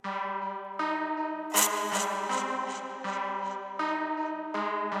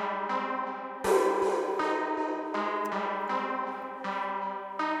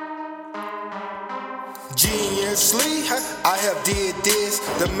Geniusly, I have did this.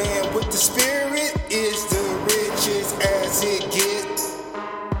 The man with the spirit is the richest as it gets.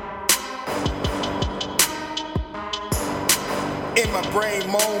 In my brain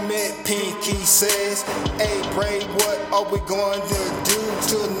moment, Pinky says, "Hey, Bray, what are we going to do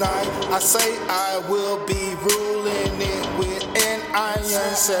tonight?" I say I will be ruling it with an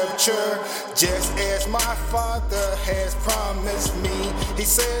iron scepter, just as my father has promised me. He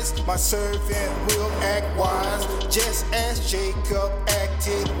says my servant will act wise, just as Jacob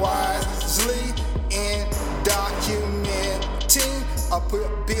acted wisely in documenting a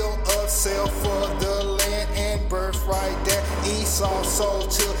bill of sale for the land and birthright that Esau sold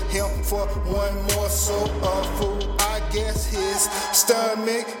to him for one morsel of food. I guess his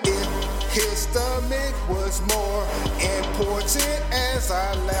stomach, if his stomach was more important, as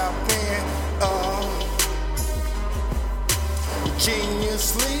I laugh in.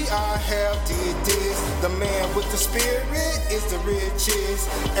 Geniusly, I have did this. The man with the spirit is the richest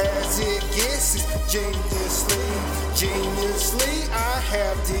as it gets. Geniusly, I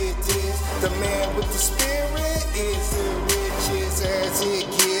have did this. The man with the spirit is the richest as it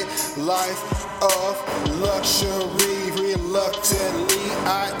gets. Life of luxury, reluctantly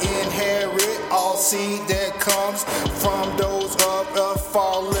I inherit all seed that comes from those of a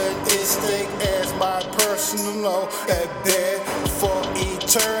fallen estate as my personal bed for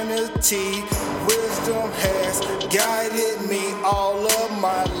eternity. Wisdom has guided me all of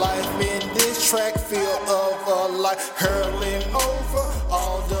my life in this track field of a life, hurling over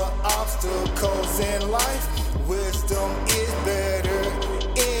all the obstacles in life. Wisdom is better.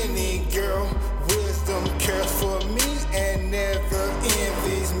 Any girl, wisdom cares for me and never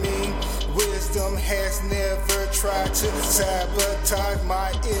envies me. Wisdom has never tried to sabotage my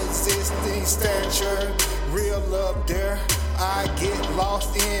existing stature. Real up there, I get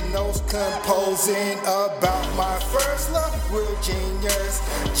lost in those composing about my first love with genius.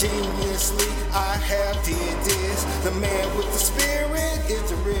 Geniusly, I have did this. The man with the spirit is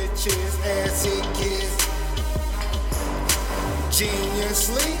the richest as it gets.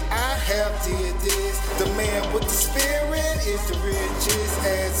 Geniusly, I have did this. The man with the spirit is the richest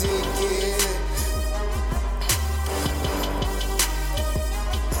as it gets.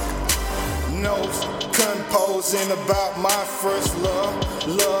 Notes composing about my first love,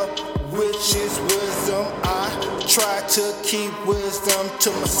 which is wisdom. I try to keep wisdom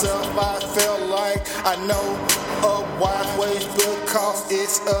to myself. I felt like I know of wise ways because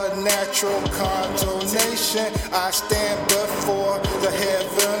it's a natural condonation. I stand before the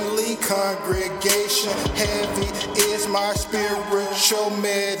heavenly congregation. Heavy is my spiritual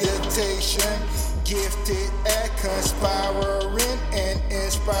meditation. Gifted at conspiring and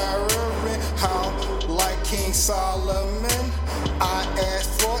inspiring. How, like King Solomon, I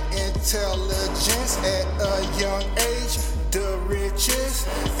asked for intelligence at a young age. The richest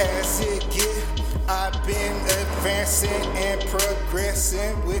as it get. I've been advancing and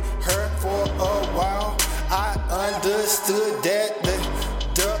progressing with her for a while. I understood that the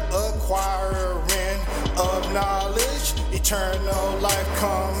acquiring of knowledge, eternal life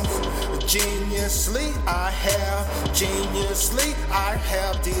comes. Geniusly, I have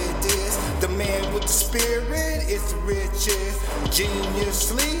did this. The man with the spirit is the richest.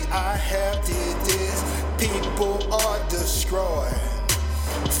 Geniusly, I have did this. People are destroyed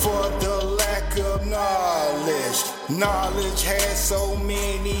for the lack of knowledge. Knowledge has so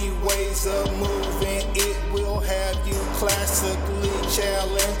many ways of moving. It will have you classically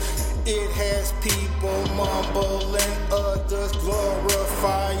challenged. It has people mumbling, others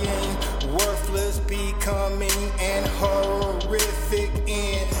glorifying, worthless becoming, and horrific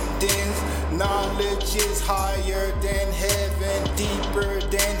endings. Knowledge is higher than heaven, deeper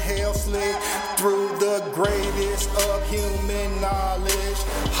than hell, slick through the greatest of human knowledge.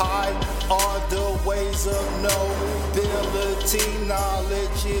 High are the ways of nobility.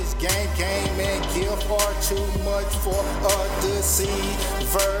 Knowledge is game, and gift are too much for a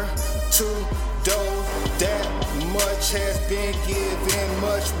deceiver. To those that much has been given,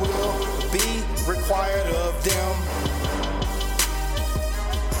 much will be required of them.